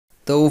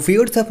তো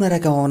ভিউয়ার্স আপনারা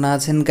কেমন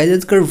আছেন গাইজ?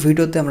 আজকের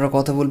ভিডিওতে আমরা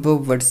কথা বলবো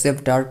হোয়াটসঅ্যাপ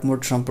ডার্ক মোড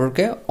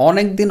সম্পর্কে।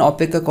 অনেক দিন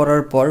অপেক্ষা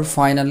করার পর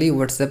ফাইনালি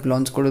হোয়াটসঅ্যাপ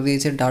লঞ্চ করে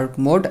দিয়েছে ডার্ক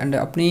মোড, অ্যান্ড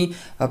আপনি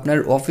আপনার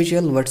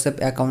অফিসিয়াল হোয়াটসঅ্যাপ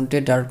অ্যাকাউন্টে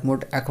ডার্ক মোড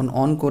এখন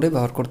অন করে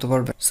ব্যবহার করতে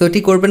পারবেন। সো এটি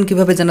করবেন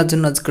কিভাবে জানার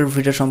জন্য আজকের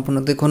ভিডিও সম্পূর্ণ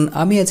দেখুন।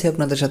 আমি আছি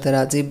আপনাদের সাথে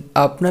রাজীব,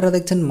 আপনারা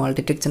দেখছেন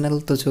মাল্টিটেক চ্যানেল।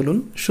 তো চলুন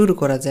শুরু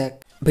করা যাক।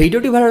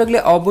 ভিডিওটি ভালো লাগলে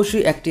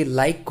অবশ্যই একটি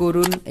লাইক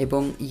করুন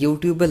এবং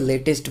ইউটিউবের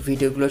লেটেস্ট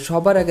ভিডিওগুলো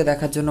সবার আগে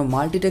দেখার জন্য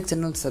মাল্টিটেক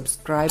চ্যানেল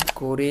সাবস্ক্রাইব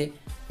করে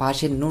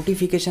পাশের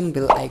নোটিফিকেশন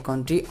বেল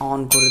আইকনটি অন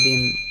করে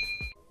দিন।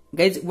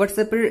 গাইজ,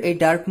 হোয়াটসঅ্যাপের এই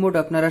ডার্ক মোড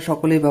আপনারা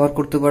সকলেই ব্যবহার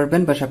করতে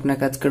পারবেন, বাস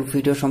আপনাকে আজকের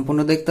ভিডিও সম্পূর্ণ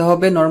দেখতে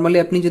হবে। নর্মালি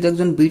আপনি যদি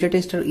একজন বিটা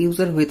টেস্টার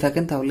ইউজার হয়ে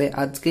থাকেন তাহলে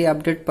আজকেই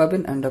আপডেট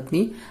পাবেন অ্যান্ড আপনি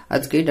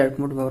আজকেই ডার্ক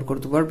মোড ব্যবহার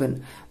করতে পারবেন।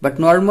 বাট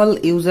নর্মাল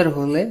ইউজার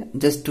হলে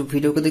জাস্ট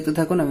ভিডিওকে দেখতে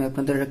থাকুন, আমি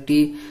আপনাদের একটি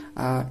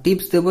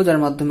টিপস দেবো যার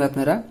মাধ্যমে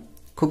আপনারা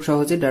খুব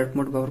সহজে ডার্ক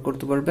মোড ব্যবহার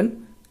করতে পারবেন।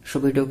 সো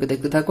ভিডিওকে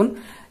দেখতে থাকুন।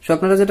 সো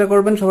আপনারা যেটা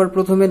করবেন, সবার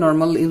প্রথমে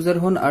নর্মাল ইউজার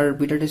হন আর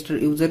বিটা টেস্টার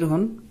ইউজার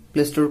হন,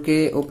 প্লে স্টোরকে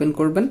ওপেন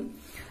করবেন।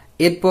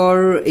 এরপর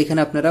এখানে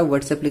আপনারা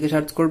হোয়াটসঅ্যাপ লিখে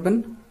সার্চ করবেন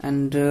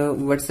অ্যান্ড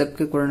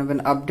হোয়াটসঅ্যাপকে করে নেবেন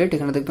আপডেট।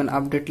 এখানে দেখবেন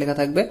আপডেট লেখা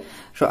থাকবে।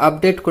 সো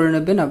আপডেট করে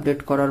নেবেন। আপডেট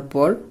করার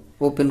পর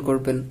ওপেন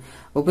করবেন।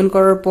 ওপেন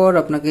করার পর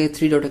আপনাকে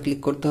 3 ডটে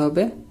ক্লিক করতে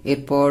হবে।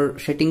 এরপর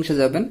সেটিংসে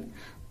যাবেন,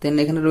 দেন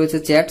এখানে রয়েছে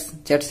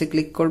চ্যাটসে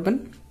ক্লিক করবেন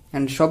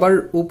অ্যান্ড সবার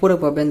উপরে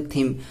পাবেন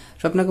থিম।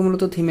 সো আপনাকে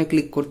মূলত থিমে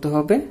ক্লিক করতে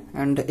হবে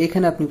অ্যান্ড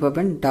এখানে আপনি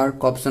পাবেন ডার্ক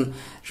অপশন।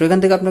 সো এখান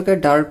থেকে আপনাকে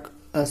ডার্ক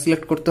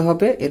সিলেক্ট করতে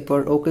হবে। এরপর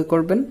ওকে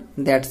করবেন,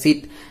 দ্যাটস ইট।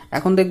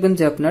 এখন দেখবেন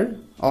যে আপনার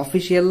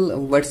অফিসিয়াল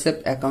হোয়াটসঅ্যাপ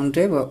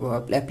অ্যাকাউন্টে বা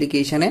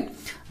অ্যাপ্লিকেশনে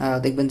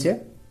দেখবেন যে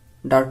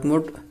ডার্ক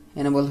মোড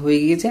এনেবল হয়ে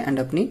গিয়েছে অ্যান্ড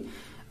আপনি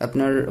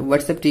আপনার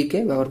হোয়াটসঅ্যাপটিকে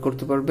ব্যবহার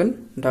করতে পারবেন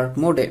ডার্ক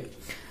মোডে।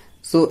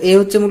 সো এই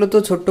হচ্ছে মূলত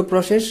ছোট্ট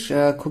প্রসেস,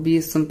 খুবই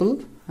সিম্পল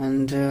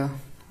অ্যান্ড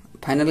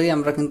ফাইনালি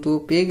আমরা কিন্তু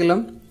পেয়ে গেলাম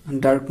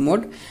ডার্ক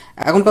মোড।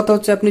 এখন কথা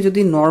হচ্ছে আপনি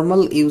যদি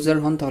নর্মাল ইউজার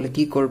হন তাহলে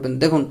কি করবেন।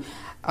 দেখুন,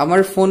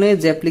 আমার ফোনে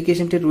যে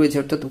অ্যাপ্লিকেশনটি রয়েছে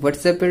অর্থাৎ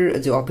হোয়াটসঅ্যাপের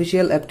যে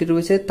অফিসিয়াল অ্যাপটি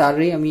রয়েছে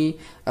তারই আমি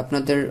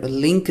আপনাদের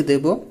লিঙ্ক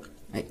দেব।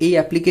 এই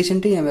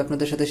অ্যাপ্লিকেশনটি আমি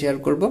আপনাদের সাথে শেয়ার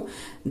করব।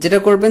 যেটা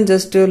করবেন,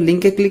 জাস্ট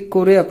লিঙ্কে ক্লিক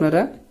করে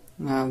আপনারা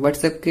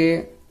হোয়াটসঅ্যাপকে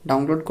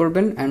ডাউনলোড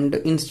করবেন অ্যান্ড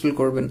ইনস্টল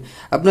করবেন।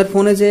 আপনার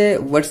ফোনে যে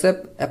হোয়াটসঅ্যাপ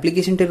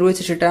অ্যাপ্লিকেশনটি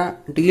রয়েছে সেটা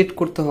ডিলিট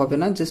করতে হবে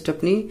না, জাস্ট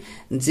আপনি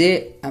যে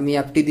আমি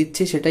অ্যাপটি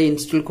দিচ্ছি সেটাই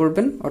ইনস্টল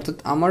করবেন। অর্থাৎ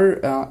আমার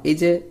এই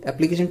যে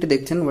অ্যাপ্লিকেশনটি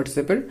দেখছেন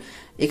হোয়াটসঅ্যাপের,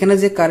 এখানে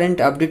যে কারেন্ট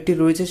আপডেটটি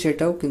রয়েছে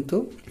সেটাও কিন্তু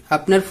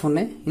আপনার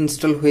ফোনে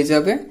ইনস্টল হয়ে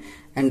যাবে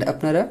অ্যান্ড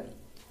আপনারা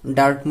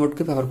ডার্ক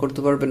মোডকে ব্যবহার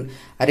করতে পারবেন।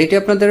 আর এটি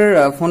আপনাদের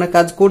ফোনে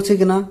কাজ করছে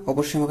কিনা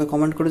অবশ্যই আমাকে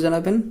কমেন্ট করে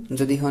জানাবেন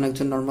যদি হন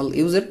একজন নর্মাল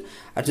ইউজার।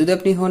 আর যদি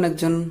আপনি হন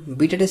একজন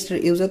বিটা টেস্টার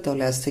ইউজার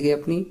তাহলে আজ থেকে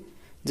আপনি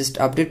জাস্ট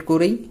আপডেট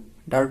করেই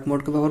ডার্ক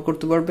মোডকে ব্যবহার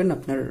করতে পারবেন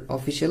আপনার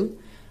অফিসিয়াল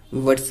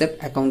হোয়াটসঅ্যাপ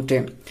অ্যাকাউন্টে।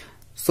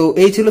 সো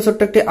এই ছিল ছোট্ট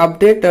একটি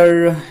আপডেট আর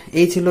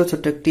এই ছিল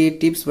ছোট্ট একটি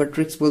টিপস বা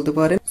ট্রিক্স বলতে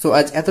পারেন। সো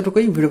আজ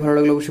এতটুকুই। ভিডিও ভালো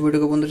লাগলে অবশ্যই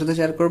ভিডিওকে বন্ধুদের সাথে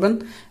শেয়ার করবেন,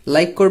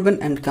 লাইক করবেন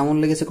অ্যান্ড কেমন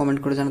লেগেছে কমেন্ট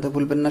করে জানাতে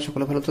ভুলবেন না।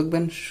 সকলে ভালো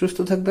থাকবেন, সুস্থ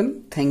থাকবেন।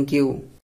 Thank you.